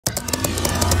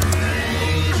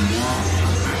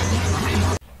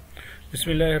بسم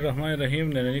الله الرحمن الرحیم.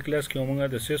 نننی کلاس کې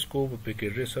موږ د سیسکو په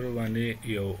پیکیج سره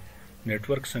باندې یو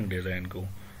نیټورک څنګه ډیزاین کوو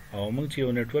او موږ چې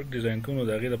یو نیټورک ډیزاین کوو نو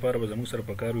د هغې لپاره به زموږ سره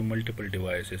پکار وي ملټیپل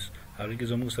ډیوایسز. هغې کې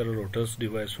زموږ سره روټرس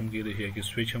ډیوایس هم کېدای شي، هغې کې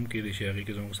سویچ هم کېدای شي، هغې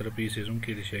کې زموږ سره پیسیز هم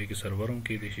کېدای شي، هغې کې سرور هم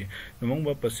کېدای شي. نو موږ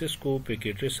به په سیسکو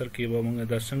پیکیج سر کې به موږ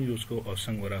دا څنګه یوز کوو او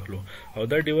څنګه راخلو او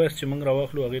دا ډیوایس چې موږ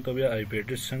راواخلو هغې ته بیا آی پی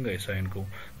ایډرس څنګه اساین کوو.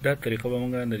 دا طریقه به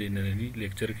موږ ننني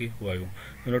لیکچر کې وایو.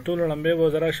 نو ټول لمبې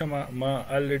به زه راشم، ما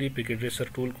الریډي پیکیج سر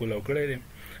ټول کولاو کړی دی،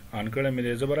 آن کړی مې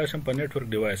دی. زه به راشم په نیټورک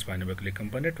ډیوایس باندې به کلیک کوم.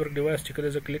 په نیټورک ډیوایس چې کله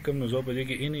زه کلیک کوم نو زه په دې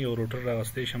کې این یو روټر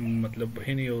راغستی شم، مطلب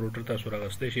این یو روټر تاسو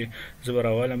راغستی شي. زه به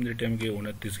راوالم دې ټایم کې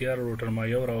 29 روټر ما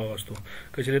یو راواغستو.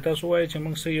 که چېرې تاسو وایئ چې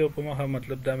موږ څه یو په مخه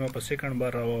مطلب دا مې په سیکنډ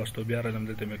بار راواغستو، بیا رالم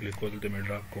دلته مې کلیک کو، دلته مې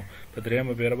ډراپ کو، په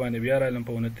درېیمه پیره باندې بیا رالم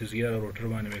په 29 روټر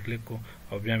باندې مې کلیک کو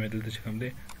او بیا مې دلته چې کوم دی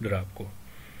ډراپ کو.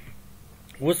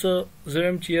 اوس زه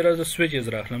وایم چې یاره زه سویچز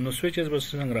راخلم. نو سویچز به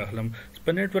څنګه راخلم؟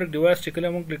 په نیټورک ډیوایس چې کله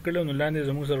موږ کلیک کړی نو لاندې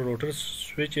زموږ سره روټر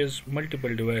سویچز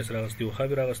ملټیپل ډیوایس راغستی و،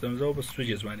 خابې راغستی. زه په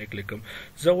سویچز باندې کلیک کوم.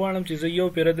 زه غواړم چې زه یو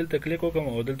پیره دلته کلیک وکړم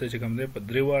او دلته چې کوم دی په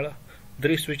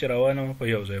درې سویچ راوالم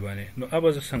په یو ځای باندې. نو اب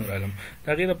زه څنګه رالم؟ د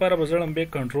هغې لپاره به زه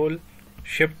بیک کنټرول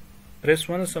شفټ پریس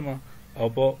ونیسم او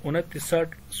په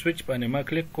 29 سویچ باندې ما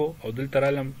کلیک کو او دلته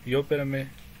رالم، یو پیره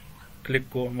مې کلیک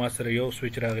کو، ما سره یو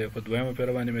سویچ راغی، په دویمه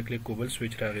پیره باندې مې کلیک کو، بل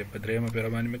سویچ راغی، په درېیمه پیره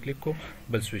باندې مې کلیک کو،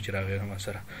 بل سویچ راغی ما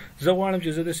سره. زه غواړم چې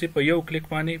زه داسې په یو کلیک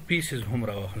باندې پیسز هم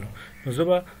راواخلم. نو زه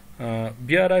به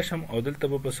بیا راشم او دلته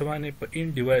به په څه باندې په این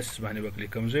ډیوایس باندې به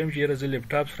کلیک کوم. زه وایم چې یاره زه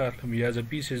لیپټاپس راخلم یا زه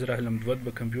پیسز راخلم،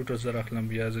 به کمپیوټرز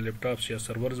راخلم یا زه لیپټاپس یا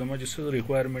سرور زما چې څه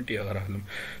ریکوایرمنټ یې هغه راخلم.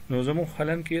 نو زموږ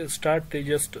حالن کې سټارټ ته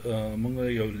جسټ موږ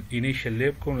یو انیشیل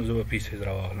لیب کوو، نو زه به پیسز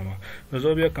راواخلم. نو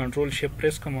زه بیا کنټرول شیفټ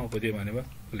پریس کوم او په دې باندې به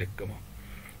کلیک کوم.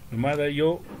 ما دا یو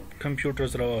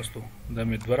کمپیوټرز راواغستو، دا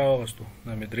مې 2 راواغستو،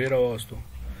 دا مې 3 راواغستو،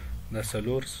 دا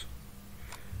 4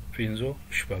 5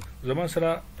 6 زما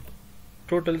سره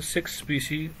ټوټل 6 پی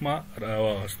سي ما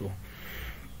راواغستو.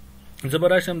 زه به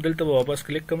راشم دلته به واپس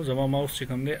کلیک کوم، زما ماوس چې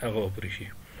کوم دی هغه وپرې شي.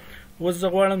 اوس زه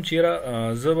غواړم چې یاره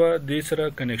زه به دې سره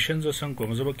کنیکشنز څنګه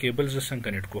کوم، زه به کیبلز څنګه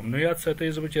کنیکټ کوم. نو یاد ساتئ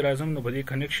زه به چې راځم نو په دې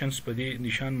کنیکشنز په دې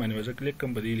نشان باندې به زه کلیک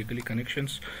کوم، په دې لیکلي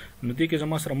کنیکشنز. نو دې کې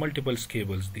زما سره ملټیپلز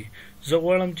کیبلز دي. زه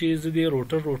غواړم چې زه دې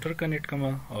روټر کنیکټ کوم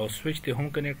او سویچ ته هم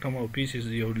کنیکټ کوم او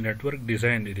پیسز یو نیټورک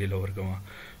ډیزاین دې لور کوم.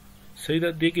 صحیح ده.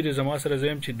 دې کې زما سره زه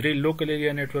یم چې 3 لوکل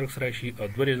ایریا نیټورکس راشي او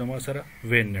 2 زما سره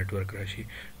وین نیټورک راشي.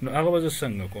 نو هغه به زه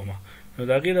څنګه کوم؟ نو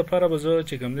د هغې لپاره به زه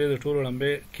چې کوم دی د ټولو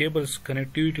لمبې کیبلز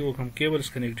کنیکټیویټي وکړم. کیبلز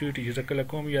کنیکټیویټي چې زه کله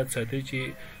کوم یاد ساتئ چې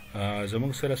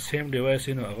زموږ سره سیم ډیوایس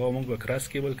نو هغه موږ به کراس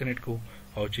کیبل کنیکټ کوو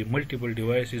او چې ملټیپل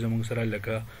ډیوایس زموږ سره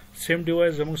لکه سیم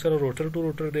ډیوایس زموږ سره روټر ټو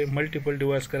روټر دی، ملټیپل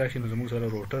ډیوایس که راشي نو زموږ سره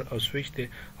روټر او سویچ دی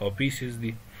او پیسز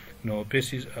دي. نو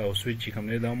پیسز او سویچ چې کوم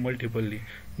دی دا ملټیپل دي.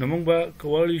 نو موږ به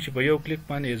کولی چې په یو کلیک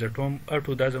باندې ایز ټوم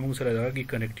اټو دا زموږ سره دغه کې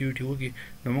کنیکټیویټي وکړي.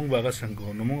 نو موږ به هغه څنګه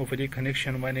کوو؟ نو موږ په دې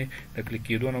کنیکشن باندې د کلیک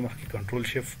کېدو نه مخکې کنټرول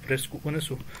شفټ پریس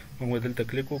ونیسو، موږ به دلته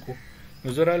کلیک وکړو.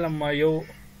 نو زه رالم ما یو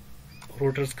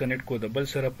روټرز کنیکټ کو د بل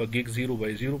سره په ګیګ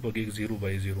 0/0 په ګیګ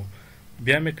 0/0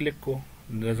 بیا مې کلیک کو،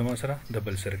 دا زما سره د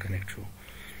بل سره کنیکټ شو.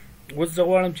 اوس زه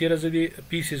غواړم چې زه دې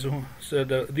پیسز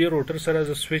د دې روټر سره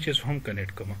زه سویچز هم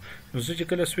کنیکټ کوم. نو زه چې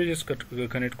کله سویچز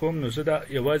کنیکټ کوم نو زه دا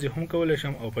یوازې هم کولی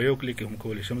شم او په یو کلیک هم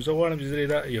کولی شم. زه غواړم چې زه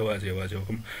دا یوازې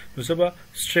وکړم. نو زه به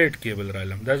سټریټ کیبل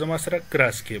رالم، دا زما سره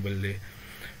کراس کیبل دی.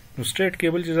 نو سټریټ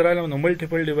کیبل چې زه رالم نو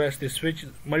ملټیپل ډیوایس دی، سویچ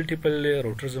ملټیپل دی،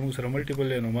 روټر زموږ سره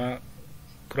ملټیپل دی. نو ما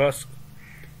کراس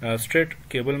سټریټ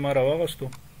کیبل ما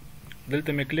راواغستو،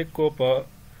 دلته مې کلیک کو، په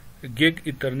ګیګ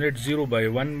ایترنیټ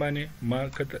 0/1 باندې ما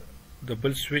د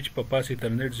بل سویچ په پاس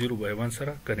ایترنیټ 0/1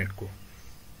 سره کنیکټ کو.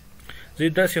 زه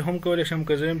داسې هم کولی شم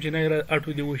که زه یم چې نه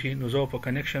اټو دې وشي نو زه په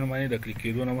کنیکشن باندې د کلیک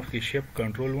کېدو نه مخکې شیفټ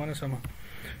کنټرول ونیسم.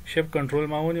 شیفټ کنټرول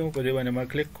ما ونیو، په دې باندې ما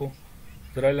کلیک کو،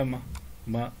 زه رالم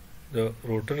ما د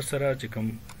روټر سره چې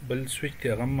کوم بل سویچ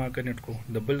دی هغه ما کنیکټ کو،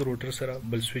 د بل روټر سره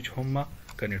بل سویچ هم ما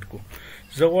کنیکټ کو.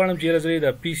 زه غواړم چې زه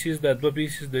د پیسز د 2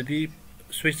 پیسز د دې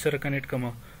سویچ سره کنیکټ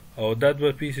کوم او دا 2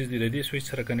 پیسز د دې سویچ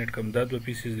سره کنیکټ کوم، دا 2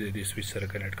 پیسز د دې سویچ سره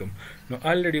کنیکټ کوم. نو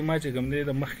الریډي ما چې کوم دی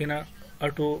د مخکې نه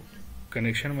اټو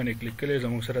کنیکشن باندې کلیک کړی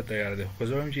زموږ سره تیار دی. خو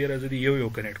زه وایم چې زه دې یو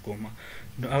کنیکټ کوم.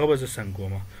 نو هغه به زه څنګه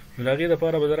کوم؟ نو د هغې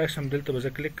لپاره به زه راشم دلته به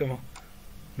زه کلیک کوم.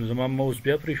 نو زما ماوس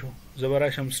بیا پرې شو، زه به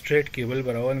راشم سټریټ کیبل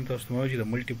به راولم. تاسو ته مې وایي چې د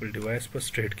ملټیپل ډیوایس په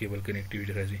سټریټ کیبل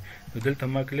کنیکټیویټي راځي. نو دلته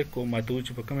ما کلیک کوم، ما ته وایي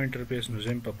چې په کوم انټرفیس، نو زه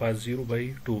یم په پاس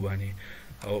 0/2 باندې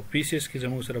او پیسز کې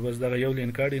زموږ سره بس دغه یو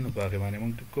لین کارډ نو په هغې باندې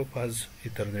موږ کو پاس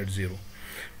ایترنیټ 0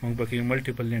 موږ پکې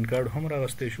ملټیپل لین کارډ هم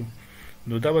راغستی شو.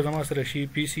 نو دا به زما سره شي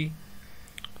پی سي.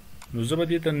 نو زه به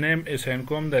دې ته نیم اساین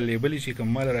کوم، د لیبل چې کوم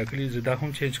مال راکړي زه دا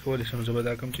هم چینج کولی شم. زه به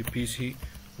دا کوم چې PC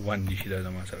 1 دي شي دا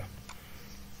زما سره.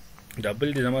 دا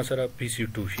بل دی زما سره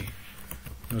PC2 شي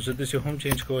نو زه داسې هم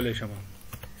چینج کولی شم.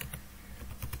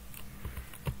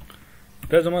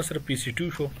 دا زما سره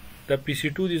PC2 شو. دا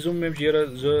PC2 دی زوم میم چې یاره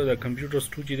زه د کمپیوټرز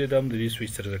 2 چې دی دا هم د دې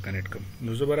سویچ سره زه کنیکټ کړم.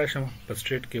 نو زه به راشم په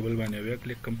سټریټ کیبل باندې بیا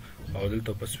کلیک کړم او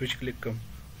دلته په سویچ کلیک کړم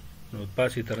نو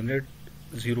پاس ایترنیټ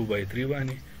 0/3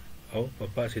 باندې او په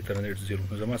پاس ایترنیټ 0.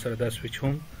 نو زما سره دا سویچ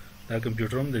هم دا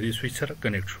کمپیوټر هم د دې سویچ سره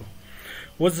کنیکټ شو.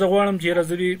 اوس زه غواړم چې یاره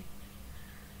زه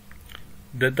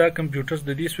دا کمپیوټرز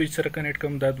د دې سویچ سره کنیکټ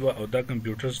کړم دا دوه او دا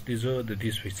کمپیوټرز دي زه د دې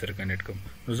سویچ سره کنیکټ کړم.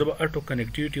 نو زه به اټو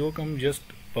کنیکټیویټي وکړم جست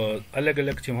په الګ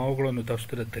الګ چې ما وکړو نو تاسو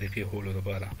ته د طریقې هولو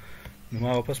لپاره. نو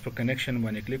ما واپس په کنیکشن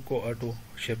باندې کلیک کو اټو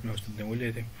شیپ مې اوس نیولې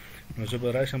دی. نو زه به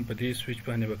راشم په دې سویچ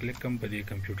باندې به کلیک کړم په دې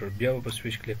کمپیوټر بیا به په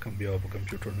سویچ کلیک کړم بیا په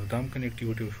کمپیوټر نو دا هم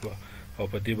کنیکټیویټي وشوه او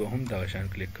په دې به هم دغه شان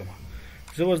کلیک کړم.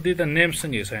 زه اوس دې ته نیم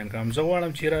څنګه اساین کړم. زه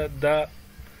غواړم چې دا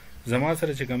زما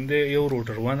سره چې کوم دی یو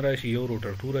روټر 1 راشي یو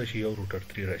روټر 2 راشي یو روټر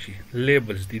 3 راشي.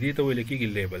 لیبلز دې ته ویل کېږي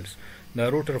لیبلز. دا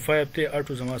روټر 5 ته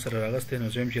اټو زما سره راغستی نو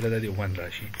زم چې دا دی 1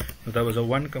 راشي نو دا به زه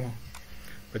 1 کوم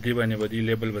په دې باندې به دې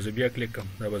لیبل به زه بیا کلیک کوم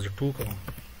دا به زه 2 کوم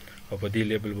او په دې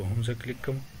لیبل به هم زه کلیک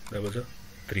کوم دا به زه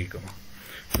 3 کوم.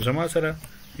 زما سره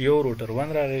یو روټر 1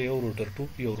 راغی یو روټر 2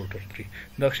 یو روټر 3.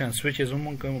 دا شان سویچ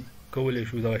زمون کولی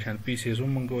شو دا شان PC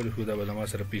زمون کولی شو دا به زما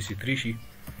سره PC3 شي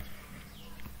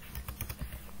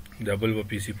دا بل به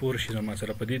PC4 شي. زما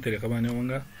سره په دې طریقه باندې مونږ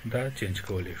دا چینج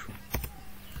کولی شو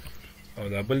او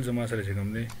دا بل زما سره چې کوم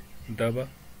دی دا به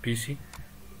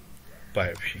PC5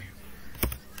 شي.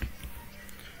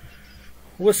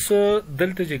 اوس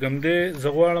دلته چې کوم دی زه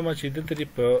غواړم چې دلته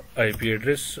په IP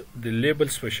اډرس د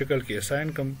لیبلز په شکل کې اساین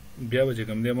کم بیا به چې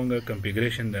کوم دی مونږ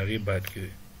کنفیګریشن د هغې بعد کې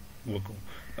وکړو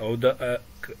او د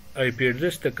IP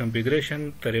اډرس د کنفیګریشن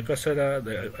طریقه سره د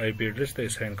IP اډرس ته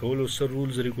اساین کولو څه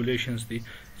رولز ریګولیشنز دي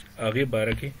هغې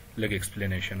باره کې لږ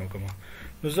ایکسپلینیشن وکړم.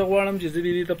 نو زه غواړم چې زه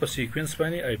دې ته په سیکوینس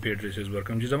باندې IP اډرسز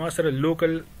ورکړم چې زما سره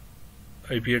لوکل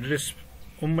IP اډرس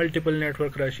هم ملټیپل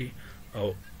نیټورک راشي او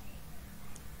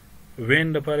وین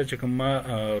لپاره چې کوم ما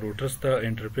روټرز ته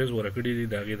انټرفیس ورکړي دي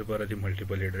د هغې لپاره د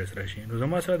ملټیپل اډرس راشي. نو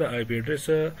زما سره د IP اډرس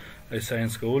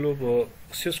اساینس کولو په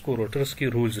سیسکو روټرز کې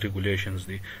رولز ریګولیشنز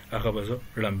دي هغه به زه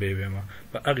لمبې ویم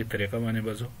په هغې طریقه باندې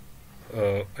به زه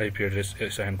IP اډرس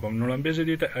اساین کوم. نو لمبې زه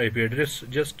دې ته IP اډرس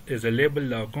جست ایز ا لیبل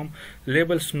لا کوم.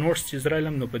 لیبلز نوټس چې زه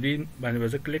رالم نو په دې باندې به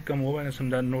زه کلیک کوم وبانسم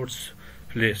دا نوټس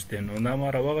لیست دی نو دا ما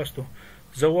راواغستو.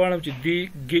 زه غواړم چې دې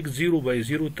ګیګ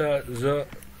 0/0 ته زه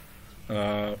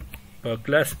په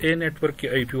کلاس A نیټورک کې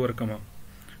IP ورکم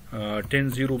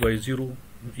 10/0/0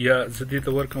 یا زه دې ته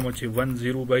ورکم چې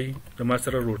 10/0 زما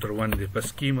سره روټر 1 دی په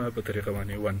سکیما په طریقه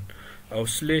باندې 1 او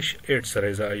 /8 سره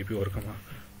زه IP ورکم.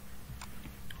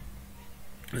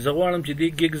 زه غواړم چې دې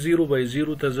ګیګ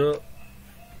 0/0 ته زه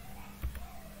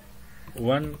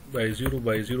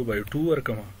 1/0/0/2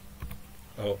 ورکم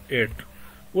او 8.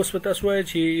 اوس په تاسو وایي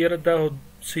چې یاره دا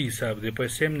څه حساب دی په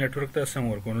سیم نیټورک ته سم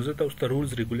ورکو. نو زه تاسو ته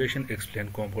رولز ریګولیشن ایکسپلین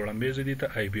کوم په وړاندې زه دې ته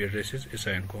IP اډرسز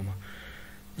اساین کوم.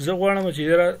 زه غواړم چې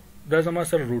یاره دا زما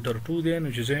سره روټر 2 دی نو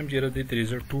چې زه هم چې یاره دې ته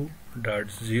زه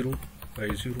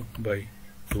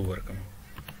 2.0/0/2 ورکم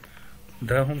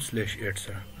دا هم /8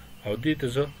 سره او دې ته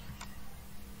زه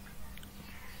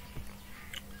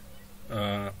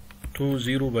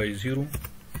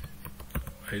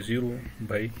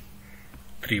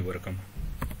 2.0/0/3 ورکم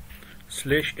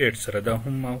 /8 سره دا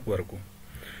هم ما ورکو.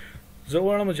 زه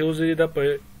غواړم چې اوس دا په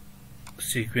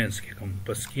سیکوینس کې کوم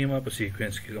په سکیما په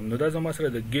سیکوینس کې کوم. نو دا زما سره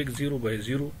د ګیګ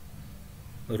 0/0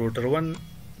 روټر 1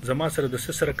 زما سره د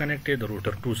سره کنیکټ دی د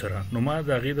روټر 2 سره. نو ما د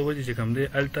هغې د وجې چې کوم دی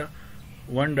هلته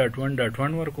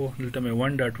 1.1.1 ورکو دلته مې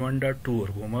 1.1.2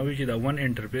 ورکو. ما وی چې دا 1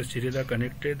 انټرفیس چې دی دا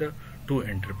کنیکټ دی د 2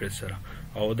 انټرفیس سره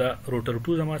او دا روټر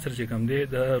 2 زما سره چې کوم دی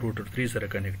د روټر 3 سره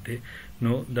کنیکټ دی.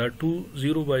 نو دا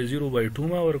 2.0/0/2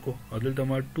 ما ورکو او دلته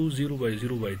ما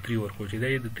 2.0/0/3 ورکو چې دا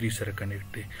یې د 3 سره کنیکټ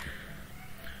دی.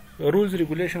 رولز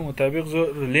ریګولیشن مطابق زه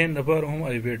لین لپاره هم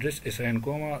IP اډرس اساین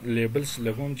کوم لیبلز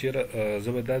لګوم چې زه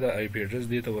به دا د IP اډرس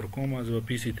دې ته ورکوم. زه به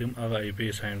PC ته هم هغه IP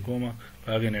اساین کوم په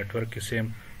هغې نیټورک کې سیم.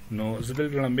 نو زه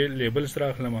دلته لمبې لیبلز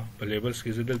راخلم په لیبلز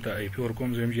کې زه دلته IP ورکوم.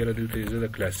 زه هم چې دلته زه د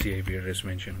کلاس C IP اډرس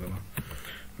منشن کوم.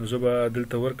 نو زه به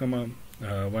دلته ورکم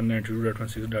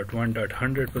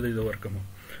 192.168.100 په دې ورکم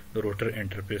د روټر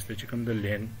انټرفیس ته چې کوم د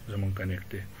لین زمون کنیکټ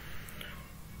دی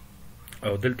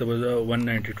او دلته به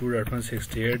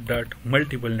 192.168.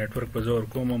 ملټیپل نیټورک په زه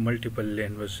ورکوم ملټیپل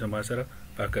لین به زما سره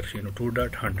اکر شي نو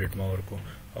 2.100 ما ورکو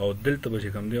او دلته به چې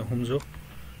کوم دی هم زه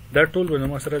دا ټول به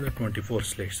زما سره د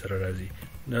 24/ سره راځي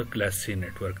د کلاس C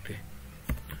نیټورک دی.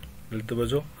 دلته به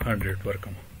زه 100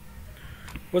 ورکم.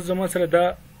 اوس زما سره دا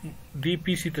دی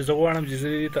PC ته زه غواړم چې زه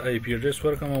دې ته IP اډرس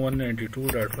ورکم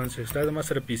 192.168 دا زما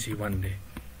سره PC1 دی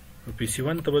پی سی 1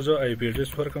 ته به زه آی پی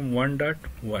اډرس ورکم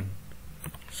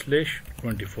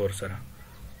 1.1/24 سره.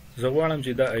 زه غواړم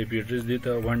چې دا آی پی اډرس دې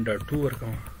ته 1.2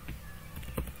 ورکوم.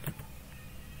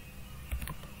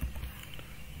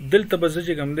 دلته به زه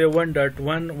چې کوم دی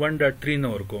 1.1 1.3 نه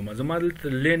ورکوم. زما دلته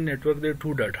لین نیټورک دی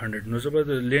 2.100. نو زه به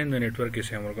د لین د نیټورک کې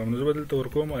سیم ورکوم. نو زه به دلته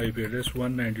ورکوم آی پی اډرس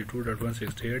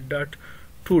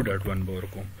 192.168.2.1 به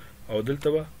ورکوم او دلته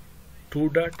به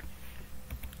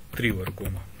 2.3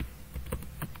 ورکوم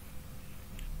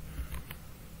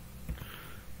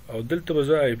او دلته به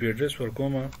زه آی پی اډرس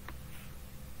ورکوم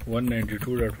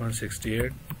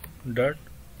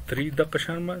 192.168.3 د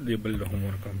قشان ما دی بل له هم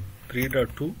ورکوم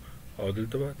 3.2 او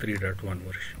دلته به 3.1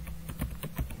 ورشي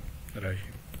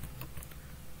راشي.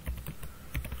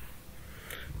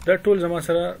 دا ټول زما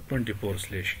سره 24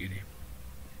 سلیش کې دي.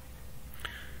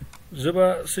 زه به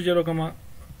څه جوړ کوم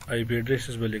آی پی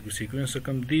اډرسز به لیکو سیکوینس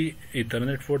کم دی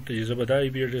ایترنیټ پورټ ته زه به دا آی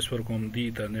پی اډرس ورکوم دی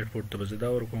ایترنیټ پورټ ته به زه دا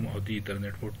ورکوم او دی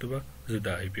ایترنیټ پورټ ته به زه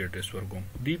دا آی پی اډرس ورکوم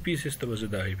دی پی سیس ته به زه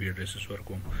دا آی پی اډرسز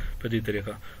ورکوم په دې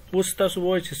طریقه. اوس تاسو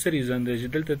وایئ چې څه ریزن دی چې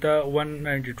دلته تا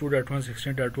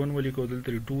 192.168.1 ولیکو دلته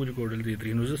 2 ولیکو دلته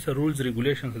 3. نو زه سره رولز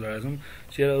ریګولیشنز لازم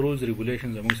چې رولز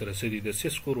ریګولیشنز زموږ سره څه دي. د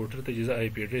سیسکو روټر ته چې زه آی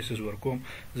پی اډرسز ورکوم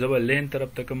زه به لین طرف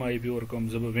ته کوم آی پی ورکوم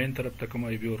زه به وین طرف ته کوم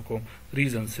آی پی ورکوم.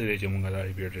 ریزن څه دی چې موږ دا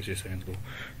آی پی اډرسز ساين کوو.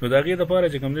 نو د هغې دپاره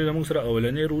چې کوم دی زموږ سره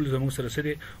اولنی رول زموږ سره څه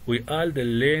دی وی آل د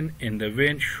لین ان د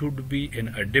وین شوډ بی ان ا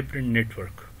ډفرنٹ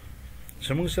نیټورک.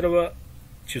 زموږ سره به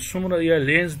چې څومره یا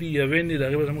لینز دي یا وین دي د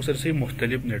هغې به زموږ سره څه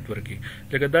مختلف نیټورک وي.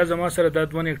 لکه دا زما سره دا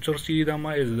دوه نیټورک چې دي دا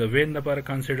ما ایز د وین دپاره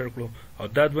کنسیډر کړو او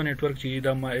دا دوه نیټورک چې دي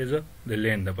دا ما ایز د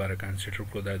لین دپاره کنسیډر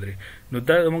کړو. دا درې نو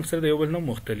دا زموږ سره د یو بل نه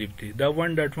مختلف دي. دا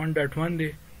 1.1.1 دی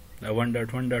دا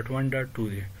 1.1.1.2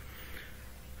 دی.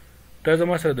 دا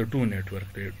زما سره د 2 نیټورک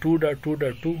دی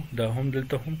 2.2.2 دا هم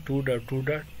دلته هم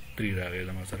 2.2.3 راغی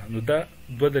زما سره. نو دا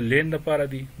دوه د لین دپاره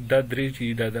دي دا درې چې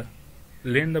دا د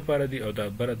لین دپاره دي او دا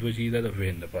بره دوه چې دا د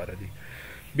وین دپاره دي.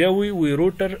 بیا وی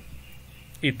روټر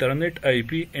ایترنیټ آی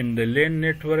پی ان د لین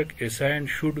نیټورک اساین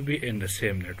شوډ بی ان د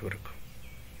سیم نیټورک.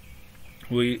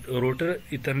 وی روټر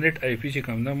ایترنیټ آی پی چې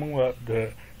کوم دا موږ د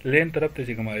لین طرف ته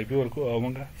چې کوم آی پی ورکو او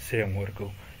موږ سیم ورکو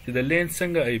چې د لین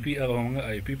څنګه آی پی هغه موږ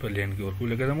آی پی په لین کې ورکو.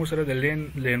 لکه زموږ سره د لین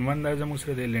 1 دا زموږ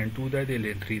سره د لین 2 دا دی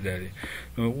لین 3 دا دی.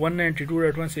 نو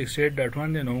 192.168.1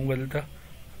 دی نو موږ دلته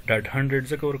 .100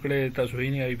 ځکه ورکړی تاسو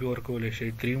یې آی پی ورکولی شئ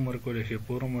 3 هم ورکولی شئ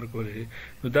 4 هم ورکولی شئ.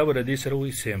 نو دا به د دې سره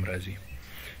وایي سیم راځي.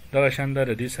 دغه شان دا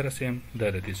د دې سره سیم دا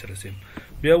د دې سره سیم.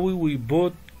 بیا وی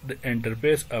both the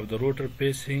interface of the router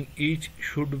facing each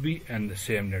should be in the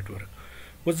same network.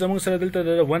 اوس زموږ سره دلته د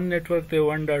 1 نیټورک دی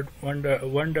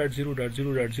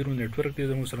 1.0.0.0 نیټورک دی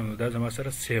زموږ سره. نو دا زما سره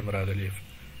سیم راغلی.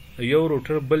 یو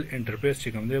روټر بل انټرفیس چې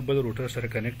کوم دی بل روټر سره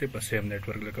کنیکټ دی په سیم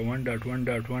نیټورک. لکه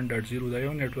 1.1.1.0 دا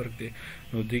یو نیټورک دی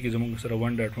نو دې کې زموږ سره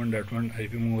 1.1.1 آی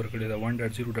پی موږ ورکړی دا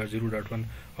 1.0.0.1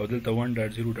 او دلته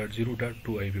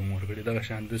 1.0.0.2 آی پی موږ ورکړی. دغه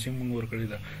شان د سیم موږ ورکړی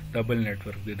دا بل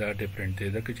نیټورک دی دا ډفرنټ دی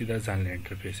ځکه چې دا ځانله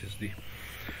انټرفیسز دي.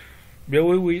 بیا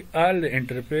وی آل د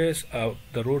انټرفیس او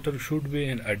د روټر شوډ بی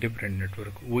ان ا ډفرنٹ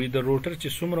نیټورک. وی د روټر چې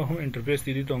څومره هم انټرفیس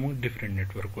دي ته موږ ډفرنٹ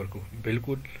نیټورک ورکو.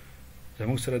 بالکل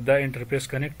زموږ سره دا انټرفیس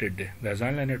کنیکټډ دی دا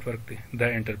ځانله نیټورک دی دا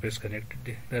انټرفیس کنیکټډ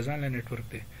دی دا ځانله نیټورک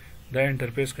دی دا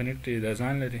انټرفیس کنیکټ دی دا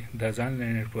ځانله دی دا ځانله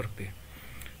نیټورک دی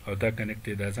او دا کنیکټ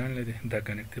دی دا ځانله دی دا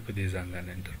کنیکټ دی په دې ځانله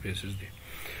انټرفیسز دي.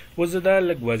 اوس زه دا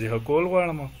لږ واضحه کول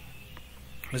غواړم.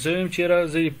 زه وایم چېرې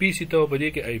زه پی سي ته په دې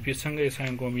کې آی پی څنګه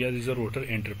اساین کوم یا زه روټر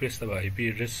انټرفیس ته به آی پي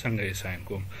اډرس څنګه اساین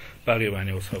کوم په هغې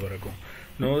باندې اوس خبره کوم.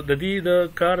 نو د دې د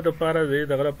کار دپاره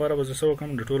دغه لپاره به زه څه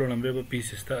وکړم د ټولو لمبې به پی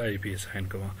سیس ته آی پي اساین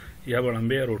کوم یا به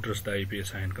لمبې روټرس ته آی پي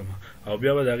اساین کوم او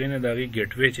بیا به د هغې نه د هغې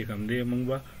ګیټ وی چې کوم دی موږ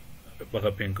به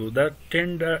هغه پین کوو. دا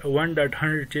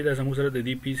 1.1.100 چې دا زموږ سره د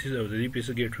دې پی سیس او د دې پی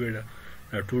سیس ګیټ وی ده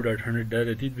 2.100 دا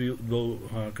د دې دوه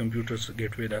کمپیوټرس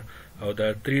ګیټ وی ده او دا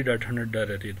 3.100 دا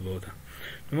د دې دوه ده.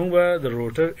 موږ به د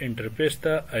روټر انټرفیس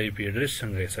ته آی پي اډرس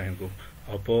څنګه اساین کوو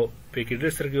او په پیک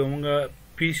اډرس سره کې موږ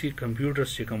پی سی کمپیوټرس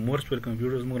چې کوم ورسپل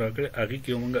کمپیوټرز موږ راکړي هغې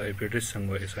کې موږ آی پي اډرس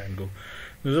څنګه اساین کوو.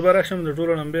 نو زه به راشم د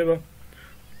ټولو لمبې به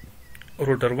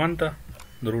روټر 1 ته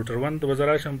د روټر 1 ته به زه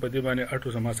راشم په دې باندې اټو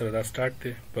زما سره دا سټارټ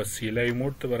دی په سیلای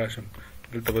موډ ته به راشم.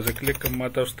 دلته به زه کلیک کوم. ما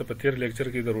تاسو ته په تېر لیکچر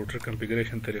کې د روټر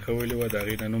کنفیګریشن طریقه ویلې وه د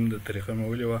هغې نه نوم د طریقه مې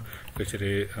ویلې وه. که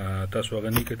چېرې تاسو هغه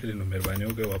نه کتلې نو مهرباني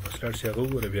وکړئ واپس لاړ شئ هغه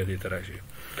وګوره بیا دې ته راشئ.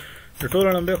 د ټولو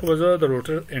لمبې خو به زه د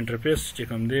روټر انټرفیس چې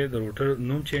کوم دی د روټر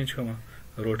نوم چینج کوم.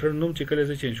 روټر نوم چې کله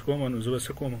زه چینج کوم نو زه به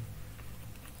څه کوم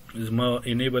زما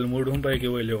انیبل موډ هم پای کې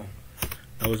ویلی و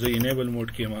او زه انیبل موډ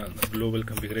کې ما ګلوبل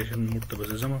کنفیګریشن موډ ته به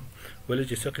زه ځم ولې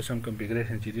چې څه قسم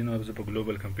کنفیګریشن چې دي نو زه په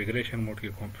ګلوبل کنفیګریشن موډ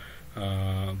کې کوم.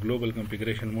 ګلوبل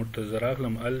کنفیګریشن موډ ته زه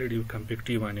راغلم. الریډي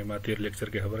کمپیکټي باندې ما تیر لیکچر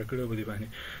کې خبره کړې په دې باندې.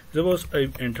 زه به اوس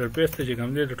انټرفیس ته چې کوم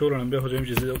دی د ټولو نمبر خو زه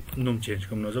چې نوم چینج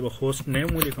کوم، نو زه به هوست نیم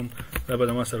ولیکم، دا به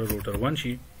ما سره روټر 1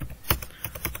 شي.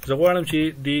 زه غواړم چې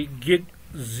د ګیګ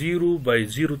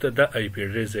 0/0 ته دا آی پی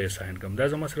ایډریس زه اساین کوم. دا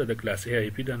زما سره د کلاس ای آی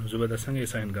پی ده، نو زه به دا څنګه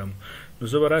اساین کوم؟ نو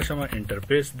زه به راشم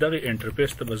انټرفیس، دغه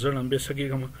انټرفیس ته به زه نمبر څه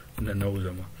کېږم د نه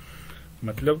وځم،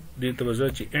 مطلب دې ته به زه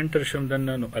چې انټر شم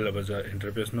دننه، نو هله به زه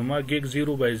انټرفیس، نو ما ګیګ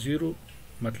 0/0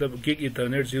 مطلب ګیګ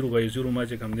ایترنیټ 0/0 ما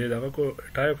چې کوم دی دغه کو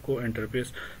ټایپ کو انټرفیس،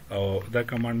 او دا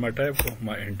کمانډ ما ټایپ کو،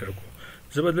 ما انټر کو.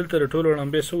 زه به دلته د ټولو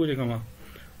نمبر څه ولیکم؟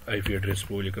 آی پی ایډریس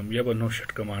به ولیکم، یا به نو شټ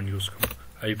کمانډ یوز کوم.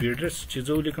 آی پی ایډریس چې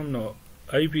زه ولیکم، نو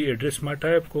آی پی ایډریس ما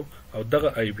ټایپ کو، او دغه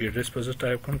آی پی ایډریس په زه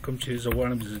ټایپ کوم کوم چې زه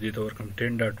غواړم چې زه دې ته ورکړم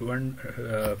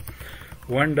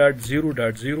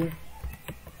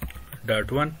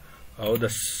 10.1.0.1 او د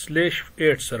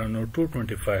 /8 سره نو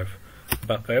 225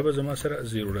 باقاعده به زما سره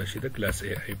 0 راشي، د کلاس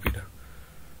ای آی پی ده.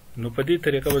 نو په دې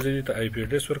طریقه به زه دې ته آی پی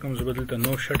ایډریس ورکړم. زه به دلته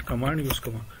نو شټ کمانډ یوز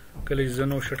کوم. کله چې زه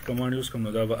نو شټ کمانډ یوز کوم،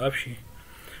 نو دا به اف شي.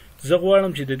 زه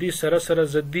غواړم چې د دې سره سره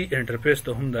زه دې انټرفیس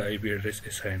ته هم د آی پی ایډریس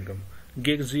اساین کوم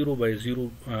ګیګ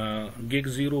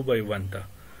 0/1 ته.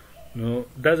 نو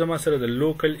دا زما سره د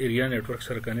لوکل ایریا نیټورک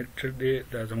سره کنیکټډ دی،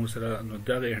 دا زموږ سره. نو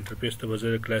دغه انټرفیس ته به زه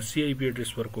د کلاس سی آی پی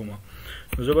ایډریس ورکوم.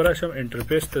 نو زه به راشم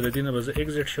انټرفیس ته، د دې نه به زه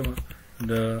ایگزیټ شم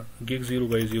د ګیګ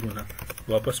 0/0 نه،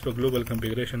 واپس په ګلوبل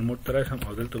کنفیګریشن موډ ته راشم،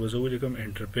 او دلته به زه ولیکم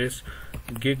انټرفیس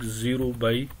ګیګ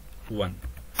 0/1.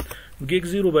 ګیګ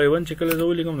 0/1 چې کله زه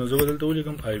ولیکم، نو زه به دلته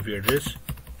ولیکم آی پی ایډریس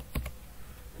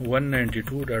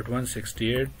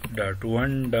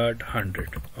 192.168.1.100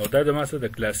 او دا زما سره د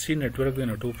کلاس سی نیټورک دی،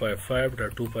 نو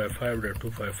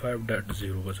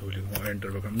 255.255.255.0 به زه ولیکم او انټر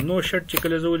وکړم. نو شټ چې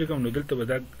کله زه ولیکم، نو دلته به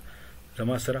دا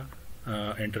زما سره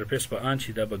انټرفیس په آن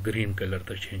شي، دا به ګرین کلر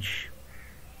ته چینج شي.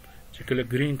 چې کله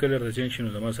ګرین کلر ته چینج شي،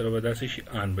 نو زما سره به داسې شي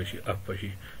آن به شي، اپ به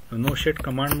شي. نو شټ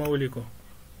کمانډ ما ولیکو،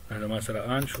 دا زما سره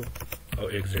آن شو او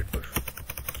ایگزیټ به شو.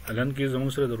 الان کې زموږ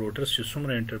سره د روټرس چې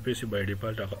څومره انټرفیس بای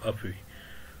ډیفالټ هغه اپ وي،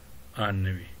 آن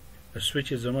نه وي. د سویچ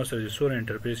زما سره چې څومره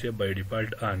انټرفیس یې بای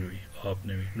ډیفالټ آن وي، اپ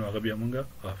نه وي، نو هغه بیا مونږ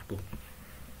اف کو.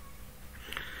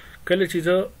 کله چې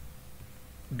زه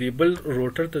دی بل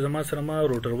روټر ته زما سره ما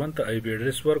روټر 1 ته آی پی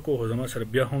ایډریس ورکو، خو زما سره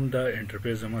بیا هم دا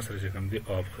انټرفیس زما سره چې کوم دی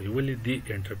اف ښیي. ولې دی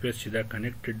انټرفیس چې دا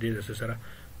کنیکټډ دی د سره،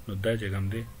 نو دا چې کوم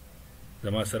دی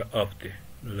زما سره اف دی،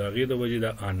 نو د هغې د وجې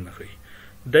دا آن نه ښیي.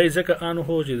 دا یې ځکه آن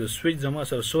هو چې د سویچ زما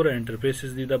سره څومره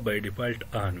انټرفیسز دي دا بای ډیفالټ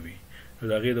آن وي، نو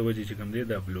د هغې د وجې چې کوم دی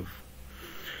دا بلو شو.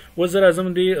 اوس زه راځم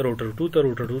دی روټر 2 ته.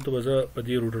 روټر 2 ته به زه په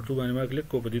دې روټر 2 باندې ما کلیک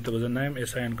کوم، په دې ته به زه نیم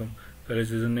اساین کوم. کله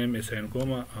چې زه نیم اساین کوم،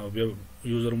 او بیا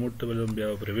یوزر موډ ته به ځم، بیا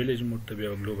پریویلیج موډ ته، بیا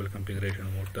ګلوبل کنفیګریشن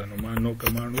موډ ته. نو ما نو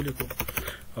کمانډ ولیکو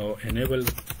او انیبل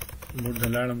موډ ته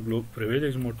لاړم،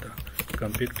 پریویلیج موډ ته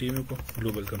کمپیګ ټیم کو،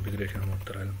 ګلوبل کنفیګریشن موډ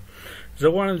ته رالم. زه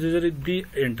غواړم چې زه دې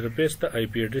انټرفیس ته آی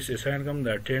پی ایډریس اساین کوم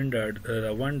دا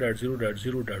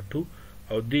 10.1.0.0.2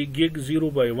 او دی ګیګ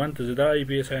 0/1 ته زه دا آی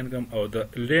پی اساین کوم، او د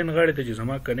لین غاړې ته چې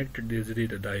زما کنیکټډ دی زه دې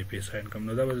ته د آی پی اساین کوم.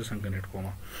 نو دا به زه څنګه کنیکټ کوم؟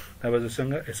 دا به زه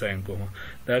څنګه اساین کوم؟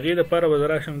 د هغې دپاره به زه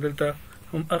راشم دلته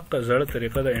هم اقا زړه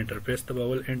طریقه د انټرفیس ته به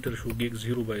اول انټر شو ګیګ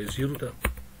 0/0 ته،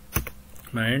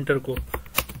 ما انټر کو.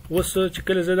 اوس چې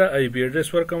کله زه دا آی پی ایډریس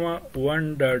ورکوم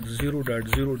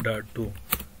 1.0.0.2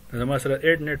 زما سره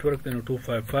 8 نیټورک دی، نو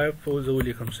 255 زه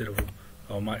ولیکم صرف،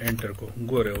 او ما انټر کو.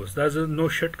 ګوره اوس دا زه نو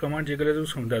شټ کمانډ چې کله زه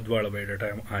وسم، دا دواړه به د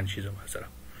ټایم آن شي زما سره.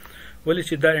 ولې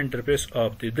چې دا انټرفیس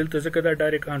اف دی، دلته ځکه دا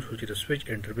ډایرکټ آن شو چې د سویچ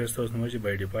انټرفیس ته اوس نو چې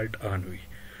بای ډیفالټ آن وي.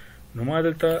 نو ما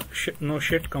دلته نو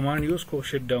شټ کمانډ یوز کو،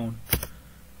 شټ ډاون،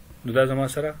 نو دا زما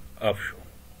سره اف شو،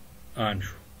 آن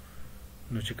شو.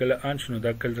 نو چې کله آن شو، نو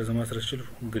دا کله زما سره شو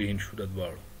ګرین شو د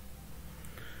دواړو.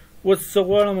 اوس زه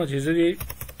غواړم چې زه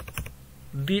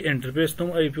دی انټرفیس ته هم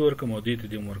آی پی ورکم او دې ته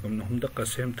دې هم ورکم، نو هم دقه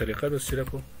سیم طریقه ده صرف.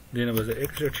 دې نه به زه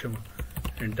ایگزیټ شم،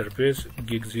 انټرفیس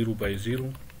ګیګ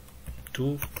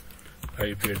 0/0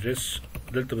 آی پی ایډریس.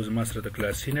 دلته به زما سره د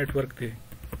کلاسي نیټورک دی،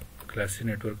 کلاسي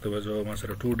نیټورک ته به زما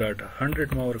سره 2.100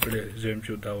 ما ورکړی، زه هم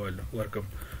چې دا ورکم،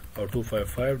 او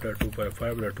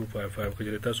 255.255.255. که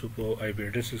چېرې تاسو په آی پی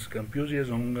ایډریسز کنفیوز یې،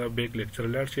 زموږ بیک لیکچر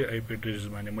لاړ شئ، آی پی ایډریسز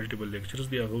باندې ملټیپل لیکچرز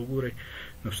دي، هغه وګورئ،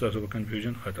 نو ستاسو به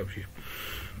کنفیوژن ختم شي.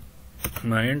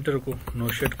 ما انټر کو، نو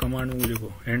شټ کمانډ ولیکو،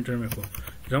 انټر مې کو.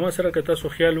 زما سره که تاسو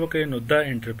خیال وکړئ، نو دا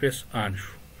انټرفیس آن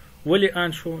شو. ولې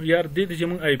آن شو؟ یار دې ته چې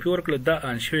موږ آی پی ورکړه دا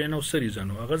آن شوی نه و، څه ریزن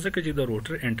و؟ هغه ځکه چې د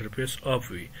روټر انټرفیس آف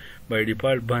وي، بای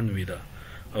ډیفالټ بند وي دا،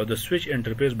 او د سویچ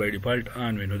انټرفیس بای ډیفالټ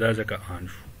آن وي، نو دا ځکه آن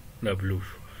شو، دا بلو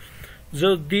شو. زه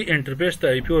دې انټرفیس ته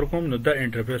آی پی ورکوم، نو دا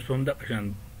انټرفیس په هم دغه شان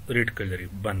ریډ کلري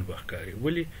بند به ښکاري.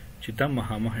 ولې چې دا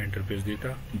مخامخ انټرفیس دې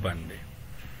ته بند دی.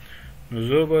 نو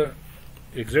زه به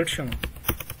ایگزیټ شم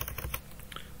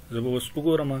زه به اوس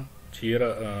وګورم چې یاره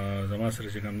زما سره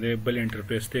چې کوم دی بل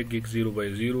انټرفیس دی ګیګ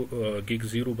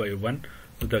 0/1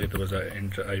 نو دغې ته به زه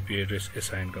آی پی ایډرس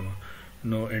اساین کوم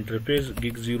نو انټرفیس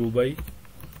ګیګ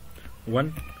 0/1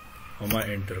 او ما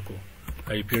انټر کو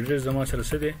آی پی ایډرس زما سره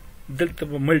څه دی دلته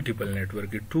به ملټیپل نیټورک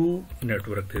دی 2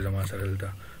 نیټورک دی زما سره دلته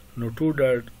نو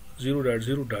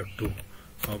 2.0.0.2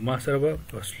 او ما سره به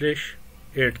سلیش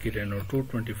 8 کې دی نو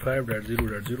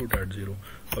 225.0.0.0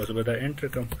 او زه به دا انټر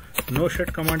کوم نو شټ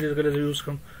کمانډ چې کله زه یوز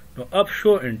کوم نو اپ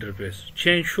شو انټرفیس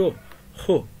چینج شو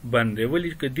خو بند دی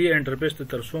ولې که دې انټرفیس ته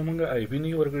تر څو موږ آی پی نه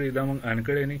ورکړی دا موږ آن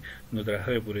کړی نه نو تر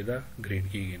هغې پورې دا ګرین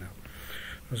کېږي نه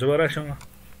نو زه به راشم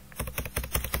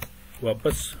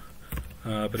واپس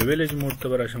پریویلیج موډ ته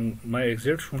به راشم ما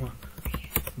ایگزیټ شوم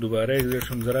دوباره ایگزیټ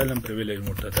شوم زه رالم پریویلیج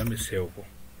موډ ته دا مې سیو کو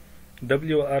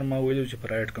WR ما ویلو چې په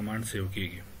رایټ کمانډ سیو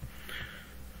کېږي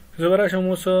زه به راشم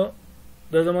اوس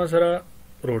دا زما سره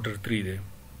روټر 3 دی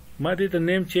ما دې ته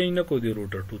نیم چینج نه کو دی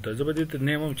روټر 2 ته زه به دې ته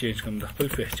نیم هم چینج کوم د خپل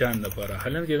پہچان لپاره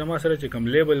حالانکې زما سره چې کوم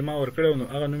لیبل ما ورکړی نو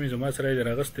هغه نوم یې زما سره یې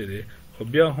راغستی دی خو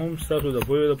بیا هم ستاسو د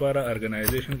پوهې لپاره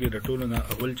ارګنایزیشن کې د ټولو نه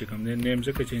اول چې کوم دی نیم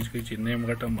ځکه چینج کوي چې نیم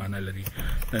غټه معنا لري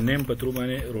د نیم په ترو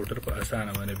باندې روټر په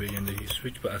اسانه باندې پېژندی شي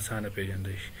سویچ په اسانه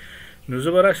پېژندی شي نو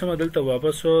زه به راشم دلته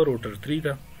واپس روټر 3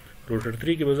 ته روټر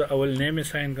 3 کې به زه اول نیم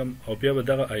اساین کوم او بیا به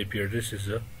دغه آی پی ایډرس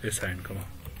زه اساین کوم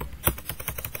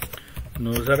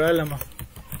نو زه رالم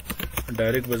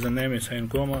ډایرکټ به زه نیم اساین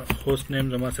کوم هوست نیم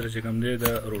زما سره چې کوم دی د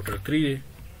روټر 3 دی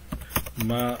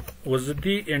ما اوس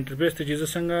دې انټرفیس ته چې زه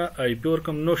څنګه آی پی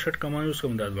ورکوم نو شټ کمانډ یوز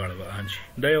کوم دا دواړه به آن شي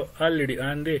دا یو الریډي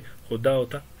آن دی خو دا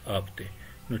ورته آپ دی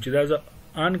نو چې دا زه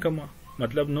آن کوم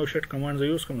مطلب نو شټ کمانډ زه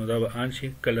یوز کوم نو دا به آن شي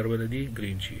کلر به د دې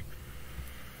ګرین شي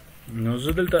نو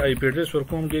زه دلته آی پی ایډرس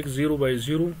ورکوم ګیګ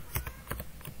 0/0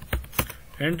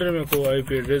 انټر مې کو آی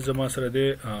پی ایډرس زما سره دی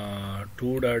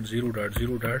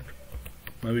 2.0.0.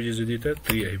 ما ویجه زه دې ته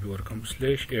 3 آی پی ورکوم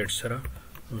سلیش 8 سره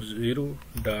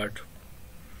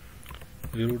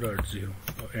 0.0.0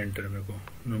 او انټر مې کو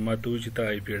نو ما ته وایي چې تا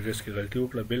آی پی ایډرس کې غلطي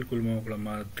وکړه بالکل ما وکړه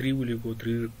ما 3 ولیکو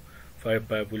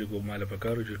 355 ولیکو ما له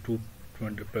پکار چې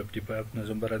 255 نه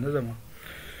زمبره نه ځم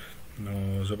نو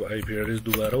زه به آی پی ایډرس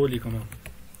دوباره ولیکم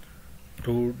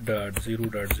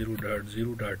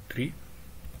 2.0.0.0.3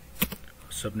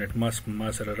 سبنیټ ماسک ما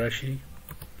سره راشي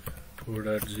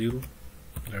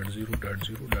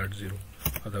 2.0.0.0.0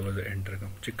 او دا به زه انټر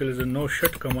کوم چې کله زه نو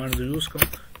شټ کمانډ زه یوز کوم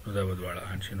نو دا به دواړه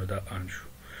آن شي نو دا آن شو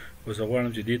اوس زه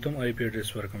غواړم چې دې ته هم آی پی ایډرس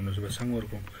ورکوم نو زه به څنګه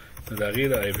ورکوم نو د هغې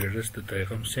د آی پی ایډرس د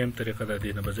طریقه هم سیم طریقه ده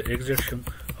دې نه به زه ایګزیټ شم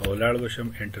او ولاړ به شم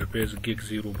انټرفیس ګیګ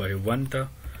 0/1 ته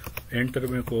انټر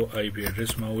مې کو آی پی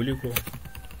ایډرس ما ولیکو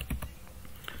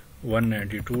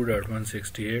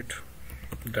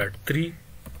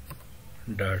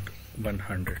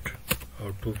 192.168.3.100 او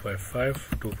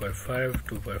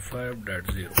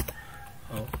 255.255.255.0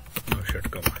 او نو شټ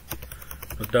کمانډ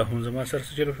نو دا هم زما سره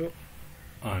څه چلو شو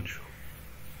آن شو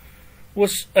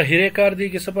اوس اخیری کار دی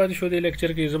کې څه پاتې شو دی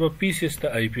لیکچر کې زه به پیسز ته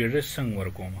آی پی ایډرس څنګه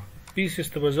ورکوم پیسز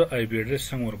ته به زه آی پی ایډرس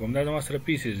څنګه ورکوم دا زما سره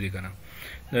پیسز دی که نه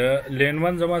د لین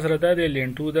 1 زما سره دا دی لین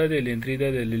 2 دا دی لین 3 دا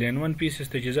دی لین 1 پیسز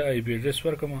ته چې زه آی پی ایډرس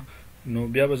ورکوم نو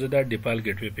بیا به زه دا ډیفالټ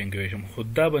ګیټ وی پینګ کوی شم خو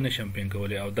دا به نشم پینګ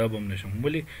کولی او دا به هم نشم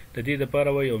ولې د دې دپاره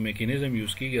به یو میکینزم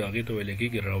یوز کېږي هغې ته ویلی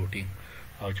کېږي راوټینګ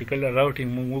او چې کله راوټینګ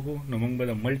موږ وکړو نو موږ به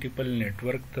د ملټیپل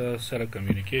نیټورک ته سره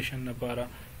کمیونیکیشن لپاره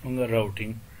موږ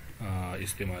راوټینګ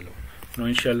استعمالو نو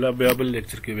انشاءالله بیا بل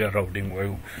لیکچر کې بیا راوټینګ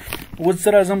وایو اوس زه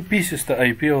راځم پیسز ته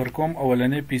آی پی ورکوم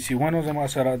اولنی پی سی 1 و زما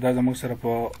سره دا زموږ سره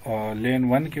په لین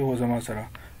 1 کې و زما سره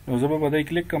نو زه به په دې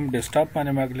کلیک کوم ډیسکټاپ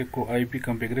باندې ما کلیک کو آی پی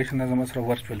کنفیګریشن دا زما سره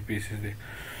ورچوال پیسز دی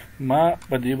ما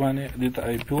په دې باندې دې ته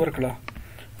آی پی ورکړه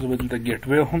زه به دلته ګیټ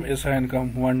وی هم اساین کوم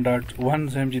 1.1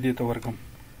 زم چې دې ته ورکم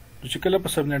نو چې کله په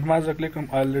سبنیټ ماسک کلیک کوم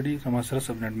الریډي زما سره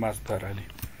سبنیټ ماسک ته راغلی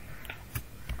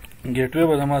ګیټ وی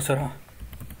به زما سره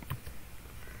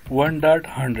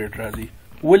 1.100 راځي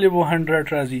ولې به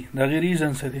 100 راځي دا غي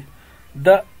ریزن څه دی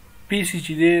دا پی سی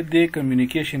چې دی د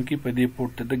کمیونیکیشن کې په دې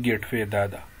پورټ ته د ګیټ وی دا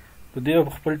ده په دې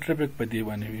خپل ټریفیک په دې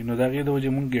باندې وي نو دا غي د وجه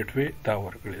مونږ ګیټ وی دا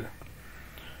ورکړی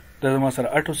دا زما سره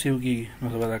اټو سیو کېږي نو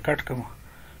زه به دا کټ کوم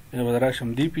بیا به راشم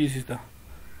دی پی سی ته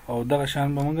او دغه شان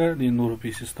به مونږ د نورو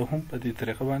پیسز ته هم په دې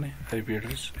طریقه باندې آی پی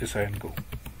ایډرس اساین کوو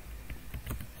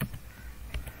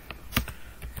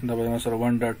دا به زما سره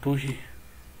 1.2 شي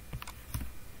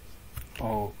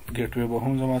او ګیټ وی به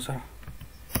هم زما سره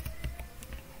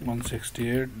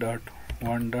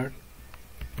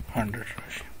 168.1.100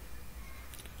 راشي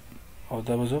او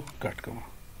دا به زه کټ کوم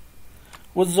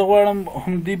اوس زه غواړم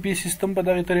هم دې پی سیستم په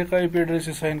دغې طریقه آی پی ایډرس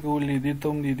اساین کولی دې ته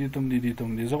هم دي دې ته هم دي دې ته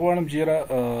هم دي زه غواړم چې یاره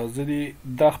زه دې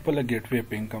دا خپله ګیټ وی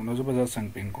پینګ کوم نو زه به دا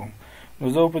څنګه پینګ کوم نو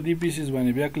زه په دې پیسز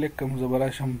باندې بیا کلیک کوم، زه به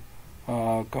راشم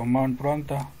کمانډ پرامپټ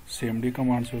ته CMD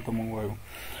کمانډ څه ورته موږ وایو.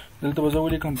 دلته به زه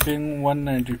ولیکم ping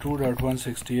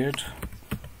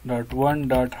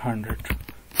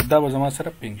 192.168.1.100 دا به زما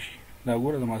سره پینګ شي. دا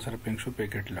ګوره زما سره پینګ شو،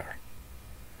 پیکټ لاړ.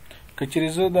 که چېرې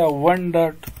زه دا 1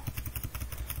 ډاټ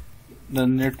د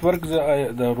نیټورک زه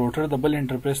د روټر د بل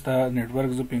انټرفیس ته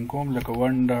نیټورک زه پینګ کوم لکه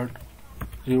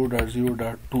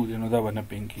 1.0.0.2 دی، نو دا به نه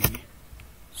پینګ کېږي.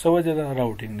 څه وجه ده؟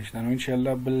 راوټینګ نشته. نو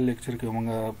انشاءالله بل لیکچر کې موږ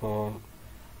په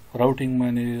راوټینګ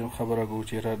باندې خبره کوو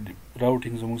چې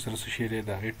راوټینګ زموږ سره څه شی دی، د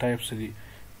هغې ټایپ څه دي،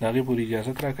 د هغې پورې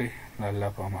اجازت راکړئ. د الله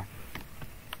په امان.